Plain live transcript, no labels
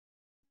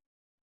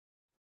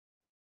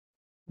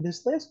In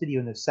this last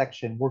video in this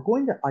section, we're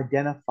going to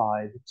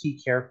identify the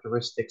key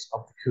characteristics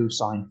of the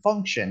cosine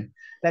function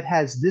that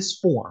has this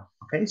form.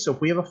 Okay, so if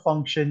we have a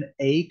function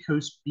a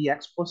cos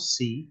bx plus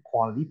c,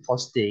 quantity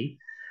plus d,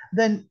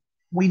 then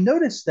we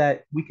notice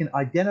that we can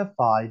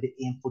identify the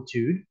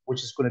amplitude,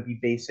 which is going to be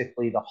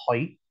basically the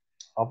height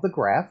of the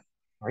graph,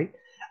 right?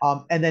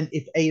 And then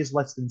if a is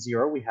less than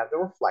 0, we have the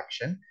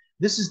reflection.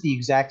 This is the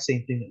exact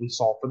same thing that we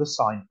saw for the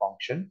sine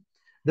function.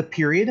 The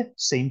period,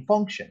 same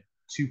function,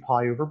 2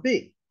 pi over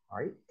b, all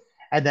right?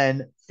 And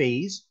then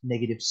phase,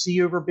 negative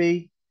c over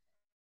b.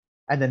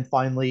 And then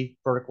finally,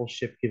 vertical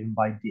shift given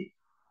by d.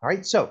 All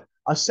right, so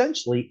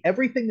essentially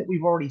everything that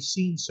we've already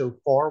seen so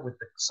far with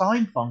the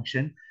sine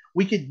function,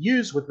 we could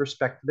use with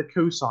respect to the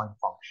cosine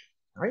function.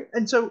 All right,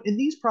 and so in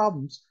these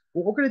problems,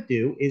 what we're going to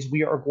do is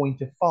we are going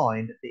to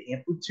find the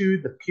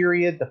amplitude, the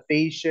period, the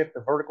phase shift,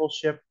 the vertical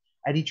shift,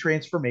 any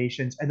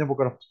transformations, and then we're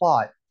going to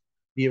plot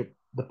the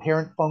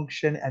parent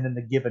function and then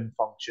the given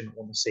function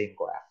on the same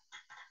graph.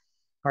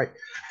 All right,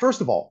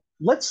 first of all,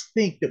 let's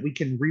think that we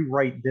can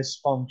rewrite this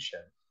function,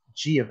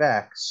 g of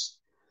x,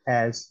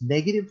 as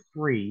negative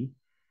 3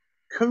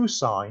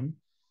 cosine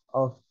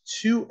of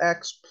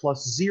 2x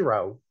plus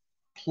 0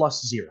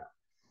 plus 0.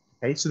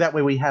 Okay, so that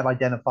way we have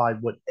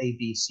identified what a,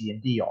 b, c,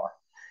 and d are.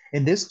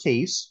 In this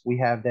case, we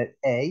have that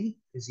a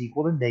is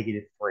equal to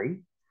negative 3,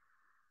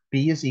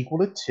 b is equal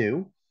to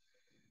 2,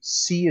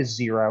 c is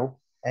 0,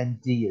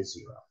 and d is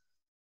 0.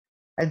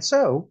 And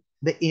so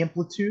the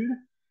amplitude,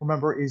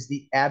 remember, is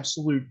the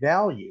absolute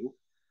value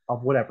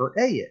of whatever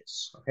a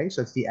is. Okay,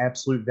 so it's the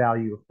absolute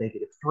value of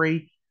negative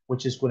 3,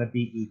 which is going to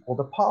be equal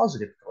to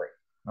positive 3.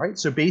 All right,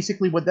 so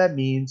basically what that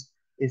means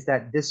is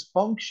that this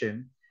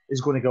function is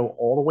going to go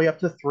all the way up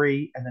to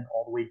 3 and then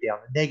all the way down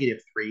to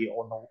negative 3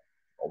 on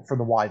for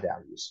the y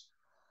values.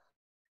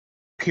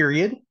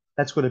 Period,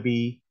 that's going to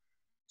be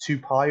 2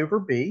 pi over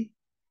b.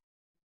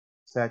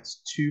 So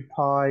that's 2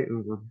 pi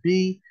over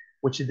b,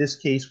 which in this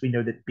case, we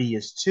know that b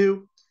is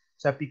 2.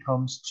 So that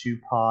becomes 2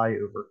 pi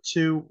over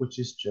 2, which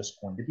is just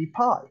going to be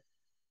pi.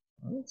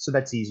 Right, so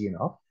that's easy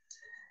enough.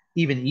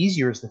 Even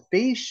easier is the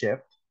phase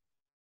shift.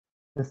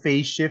 The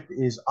phase shift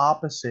is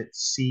opposite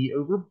c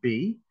over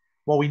b.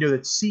 Well, we know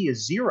that c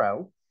is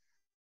 0.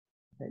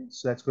 Okay,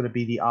 so that's going to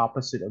be the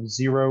opposite of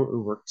 0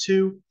 over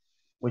 2,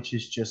 which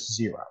is just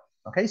 0.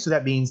 Okay, so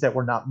that means that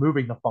we're not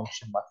moving the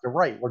function left or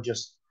right. We're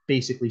just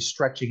basically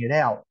stretching it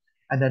out.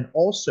 And then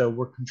also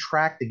we're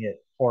contracting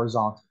it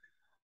horizontally.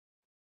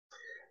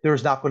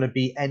 There's not going to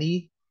be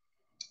any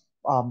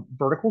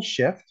vertical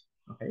shift.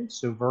 Okay,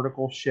 so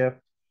vertical shift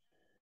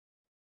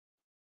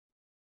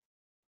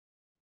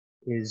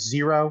is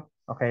 0.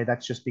 Okay,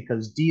 that's just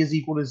because d is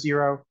equal to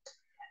 0.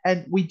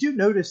 And we do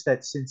notice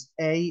that since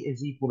a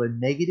is equal to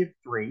negative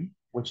 3,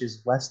 which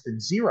is less than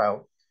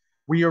 0,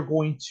 we are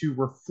going to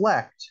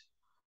reflect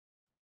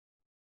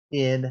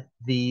in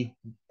the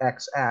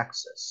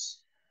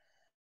x-axis.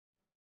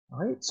 All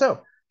right,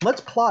 so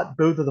let's plot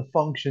both of the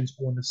functions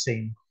on the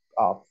same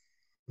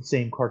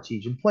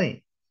Cartesian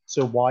plane.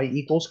 So y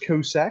equals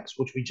cos x,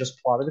 which we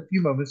just plotted a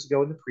few moments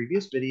ago in the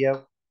previous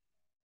video.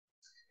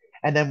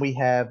 And then we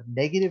have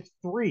negative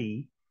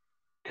 3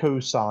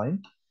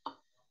 cosine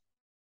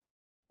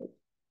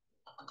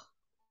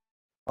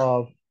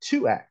of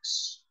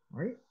 2x,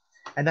 right?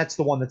 And that's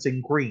the one that's in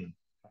green.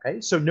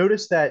 Okay, so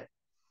notice that,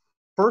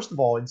 first of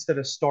all, instead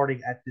of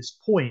starting at this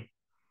point,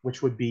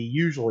 which would be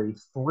usually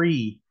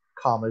 3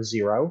 comma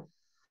 0,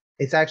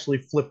 it's actually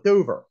flipped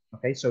over.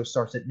 Okay, so it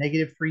starts at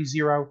negative 3,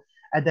 0,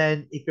 and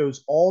then it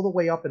goes all the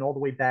way up and all the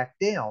way back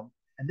down.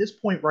 And this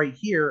point right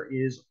here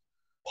is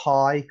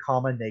pi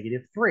comma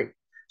negative 3.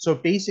 So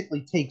it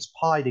basically takes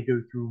pi to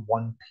go through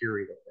one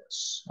period of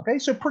this. Okay,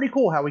 so pretty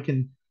cool how we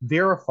can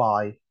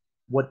verify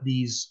what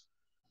these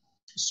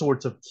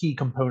sorts of key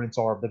components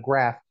are of the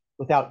graph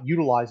without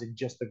utilizing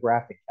just the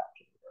graphing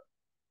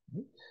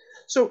calculator.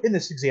 So in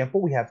this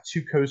example, we have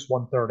 2 cos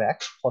 1/3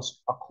 x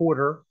plus a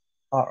quarter,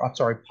 I'm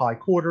sorry, pi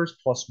quarters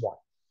plus 1.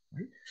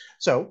 Right?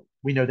 So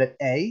we know that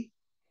a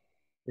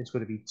is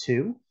going to be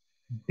 2,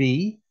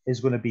 b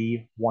is going to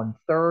be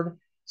 1/3,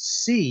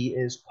 c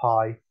is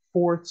pi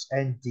fourths,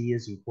 and d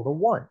is equal to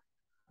 1.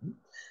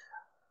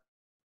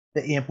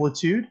 The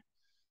amplitude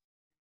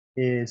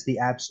is the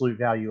absolute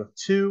value of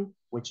 2,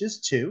 which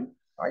is 2.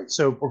 All right,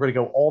 so we're going to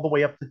go all the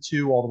way up to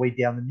 2, all the way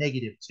down to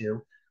negative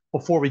 2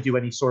 before we do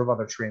any sort of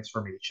other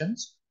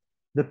transformations.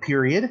 The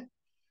period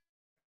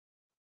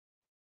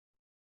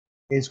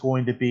is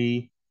going to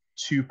be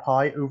 2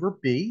 pi over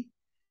b,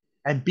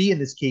 and b in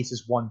this case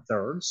is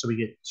 1/3, so we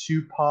get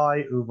 2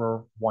 pi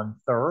over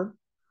 1/3,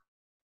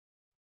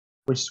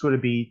 which is going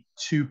to be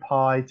 2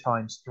 pi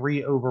times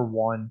 3 over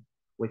 1,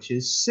 which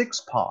is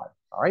 6 pi.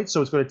 All right,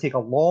 so it's going to take a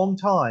long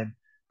time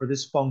for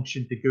this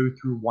function to go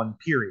through one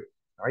period.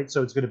 All right,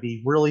 so it's going to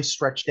be really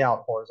stretched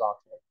out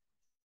horizontally.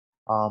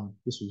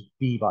 This was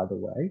B, by the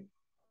way.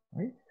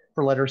 All right,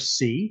 for letter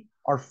C,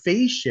 our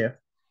phase shift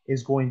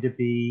is going to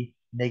be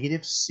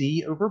negative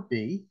C over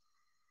B,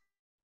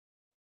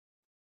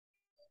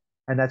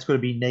 and that's going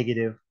to be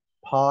negative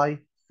pi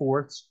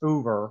fourths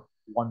over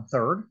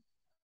 1/3.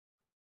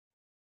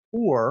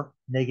 or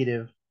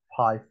negative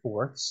pi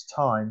fourths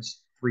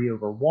times 3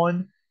 over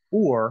 1,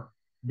 or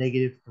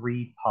negative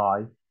 3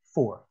 pi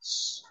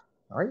fourths.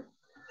 All right.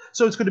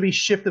 So it's going to be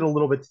shifted a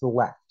little bit to the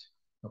left.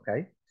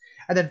 Okay.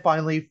 And then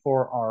finally,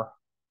 for our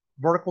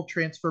vertical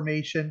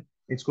transformation,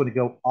 it's going to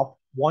go up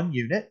 1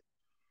 unit.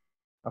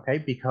 Okay.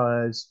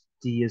 Because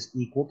d is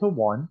equal to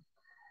 1.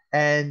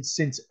 And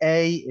since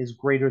a is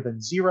greater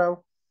than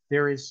 0,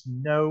 there is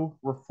no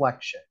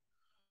reflection.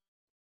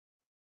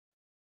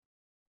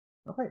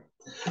 Okay,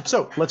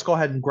 so let's go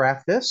ahead and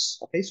graph this.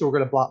 Okay, so we're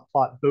going to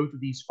plot both of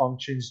these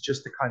functions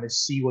just to kind of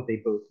see what they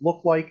both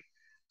look like.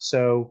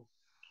 So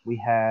we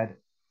had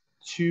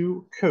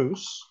 2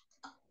 cos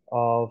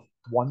of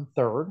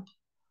 1/3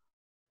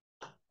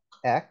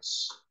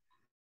 x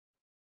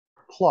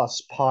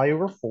plus pi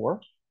over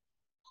 4,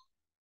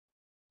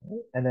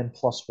 and then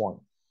plus 1.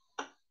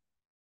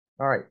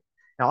 All right,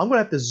 now I'm going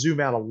to have to zoom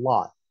out a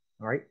lot.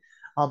 All right,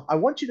 I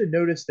want you to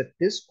notice that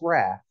this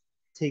graph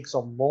takes a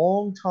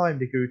long time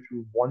to go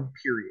through one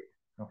period.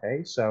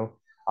 Okay, so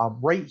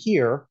right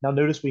here, now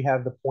notice we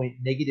have the point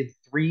negative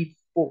 3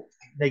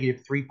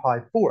 pi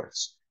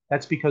fourths.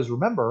 That's because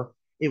remember,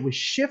 it was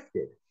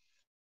shifted.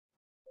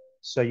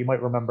 So you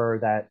might remember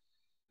that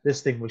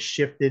this thing was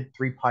shifted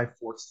 3 pi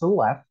fourths to the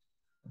left.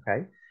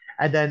 Okay.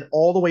 And then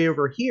all the way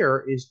over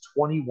here is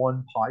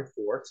 21 pi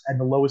fourths, and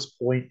the lowest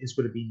point is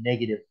going to be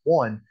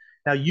 -1.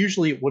 Now,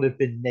 usually it would have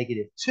been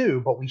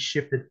 -2, but we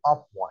shifted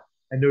up 1.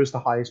 And notice the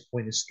highest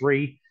point is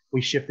 3.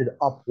 We shifted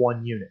up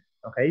 1 unit.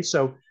 Okay,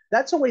 so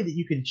that's a way that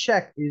you can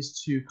check,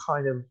 is to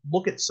kind of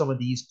look at some of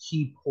these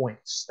key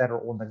points that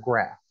are on the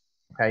graph.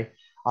 Okay,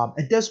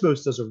 and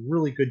Desmos does a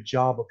really good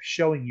job of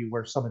showing you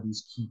where some of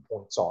these key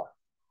points are.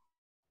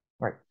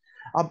 Right.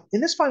 In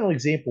this final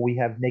example, we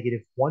have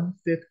negative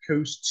 1/5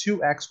 cos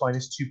 2x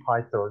minus 2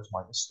 pi thirds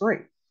minus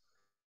 3.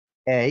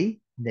 A,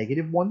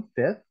 negative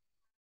 1/5,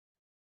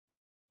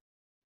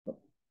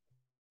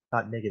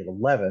 not negative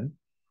 11.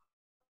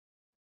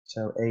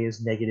 So A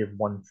is negative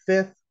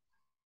 1/5.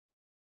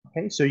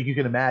 Okay, so you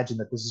can imagine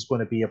that this is going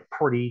to be a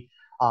pretty,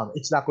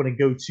 it's not going to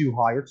go too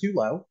high or too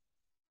low.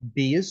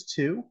 B is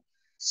 2.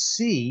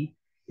 C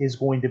is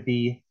going to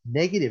be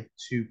negative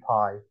 2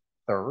 pi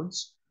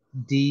thirds.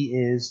 D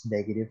is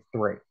negative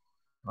 3.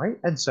 Right?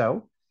 And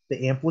so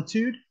the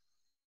amplitude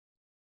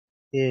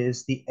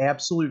is the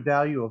absolute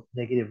value of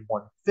negative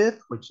 1/5,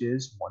 which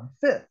is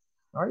 1/5.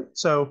 All right.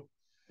 So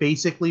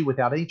basically,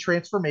 without any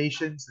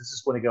transformations, this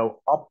is going to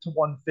go up to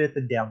 1/5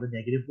 and down to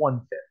negative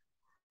 1/5.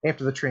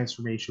 After the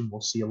transformation,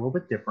 we'll see a little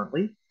bit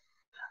differently.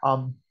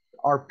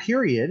 Our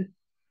period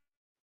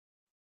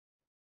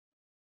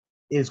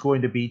is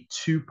going to be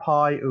 2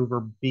 pi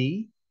over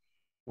b,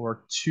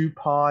 or 2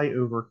 pi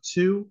over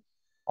 2,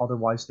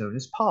 otherwise known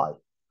as pi.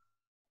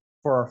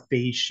 For our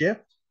phase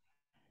shift,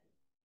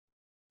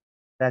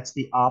 that's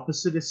the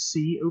opposite of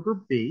c over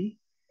b,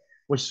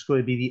 which is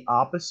going to be the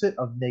opposite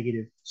of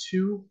negative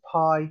 2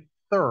 pi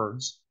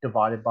thirds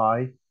divided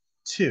by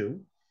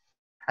 2.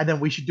 And then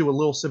we should do a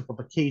little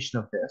simplification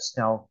of this.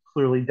 Now,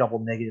 clearly double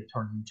negative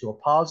turns into a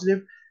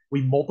positive.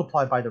 We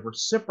multiply by the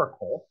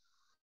reciprocal.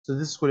 So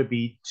this is going to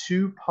be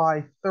 2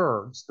 pi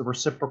thirds. The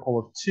reciprocal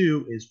of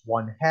 2 is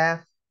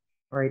 1/2,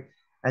 right?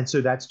 And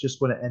so that's just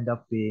going to end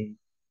up being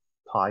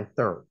pi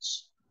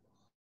thirds.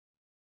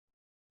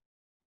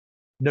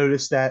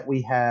 Notice that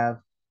we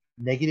have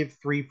negative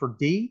 3 for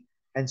D,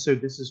 and so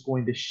this is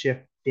going to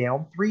shift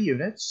down 3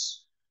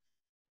 units.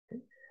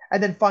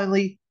 And then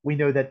finally, we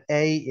know that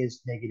A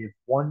is negative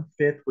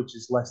 1/5, which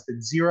is less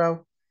than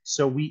 0.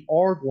 So we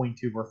are going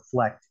to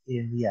reflect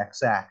in the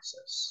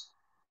x-axis.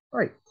 All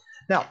right.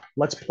 Now,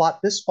 let's plot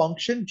this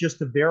function just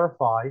to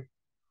verify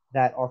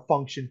that our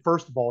function,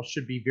 first of all,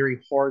 should be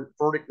very hard,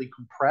 vertically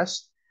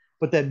compressed,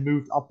 but then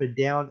moved up and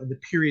down, and the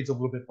period's a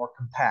little bit more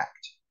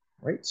compact.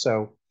 Right?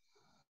 So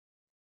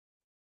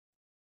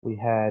we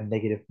had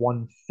negative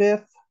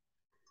 1/5,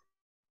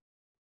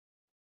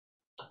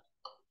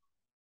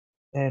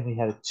 and we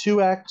had a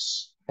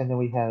 2x, and then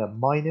we had a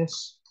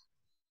minus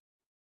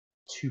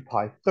 2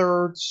 pi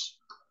thirds,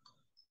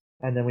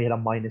 and then we had a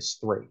minus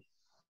 3.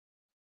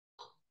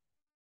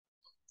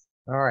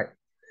 All right.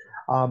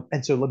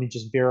 And so let me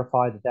just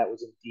verify that that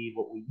was indeed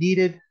what we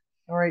needed.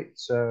 All right.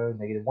 So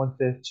negative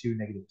 1/5, 2,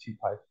 negative 2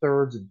 pi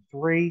thirds, and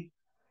 3.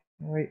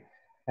 All right.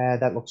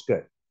 And that looks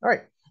good. All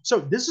right. So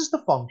this is the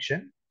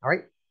function. All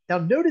right. Now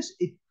notice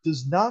it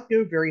does not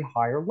go very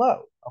high or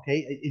low.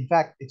 Okay. In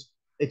fact,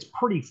 it's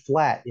pretty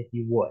flat, if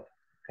you would.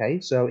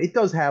 Okay. So it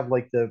does have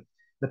like the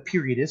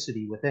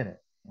periodicity within it.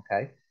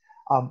 Okay.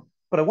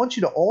 But I want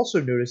you to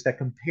also notice that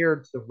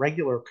compared to the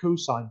regular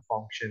cosine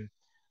function,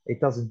 it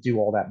doesn't do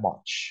all that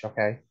much.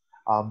 Okay.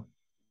 Um,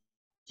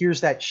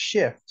 Here's that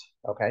shift.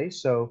 Okay.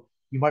 So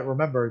you might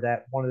remember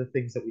that one of the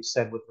things that we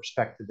said with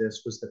respect to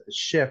this was that the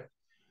shift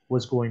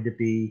was going to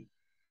be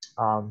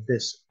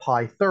this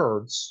pi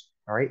thirds,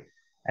 all right?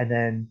 And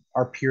then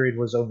our period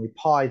was only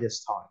pi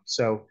this time.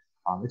 So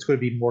it's going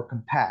to be more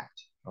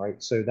compact, all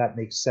right? So that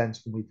makes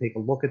sense when we take a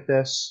look at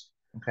this.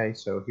 Okay,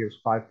 so here's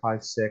 5 pi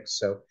 6.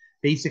 So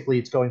basically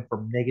it's going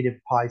from negative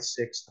pi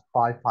 6 to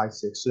 5 pi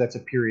 6. So that's a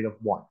period of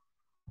 1,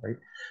 right?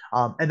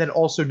 And then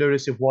also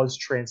notice it was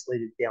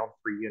translated down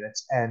 3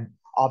 units, and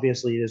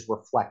obviously it is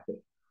reflective.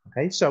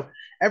 Okay, so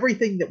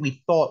everything that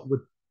we thought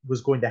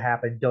was going to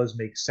happen does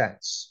make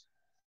sense.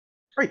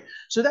 Great.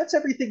 So that's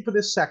everything for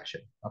this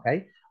section.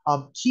 Okay.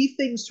 Key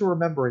things to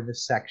remember in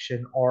this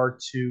section are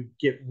to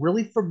get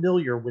really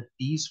familiar with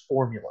these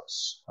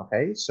formulas.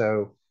 Okay.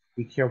 So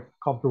be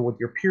comfortable with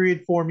your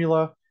period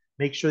formula.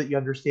 Make sure that you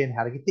understand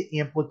how to get the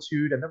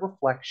amplitude and the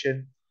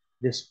reflection,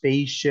 this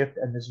phase shift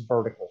and this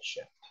vertical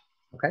shift.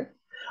 Okay.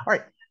 All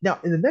right. Now,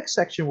 in the next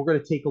section, we're going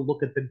to take a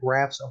look at the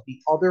graphs of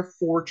the other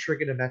 4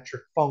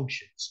 trigonometric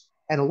functions.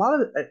 And a lot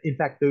of, in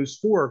fact, those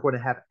 4 are going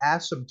to have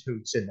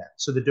asymptotes in them.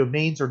 So the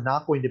domains are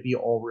not going to be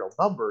all real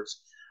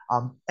numbers.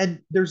 And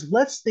there's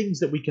less things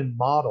that we can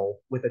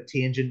model with a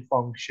tangent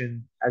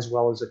function, as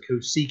well as a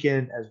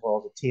cosecant, as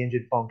well as a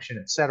tangent function,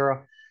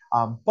 etc.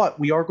 But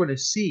we are going to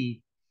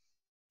see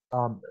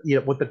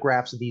what the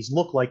graphs of these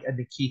look like and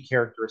the key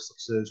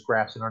characteristics of those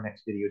graphs in our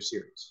next video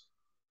series.